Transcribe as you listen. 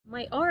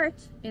My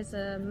art is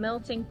a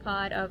melting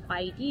pot of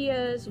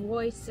ideas,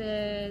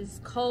 voices,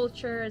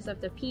 cultures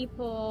of the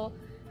people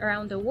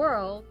around the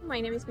world. My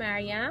name is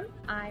Maryam.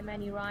 I'm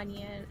an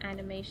Iranian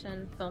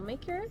animation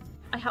filmmaker.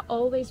 I have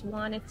always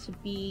wanted to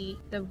be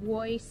the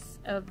voice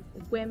of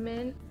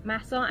women.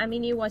 Mahsa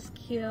Amini was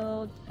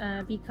killed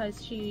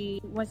because she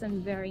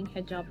wasn't wearing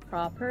hijab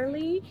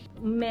properly.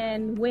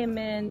 Men,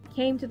 women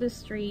came to the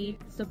street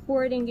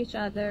supporting each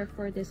other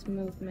for this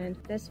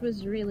movement. This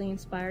was really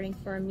inspiring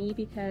for me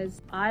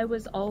because I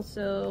was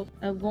also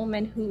a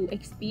woman who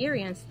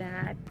experienced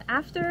that.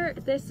 After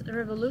this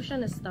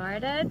revolution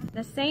started,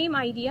 the same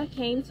idea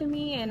came to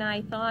me and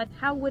I thought,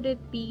 how would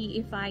it be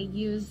if I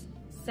used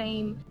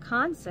same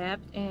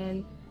concept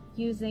and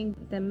using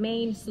the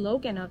main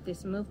slogan of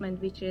this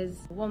movement, which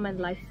is Woman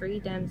Life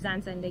Freedom,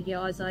 Zan Zandagi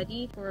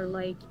Azadi, for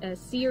like a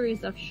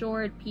series of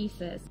short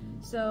pieces.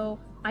 So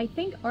I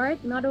think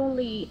art not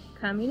only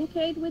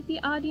communicate with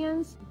the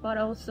audience, but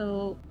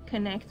also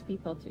connect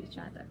people to each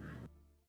other.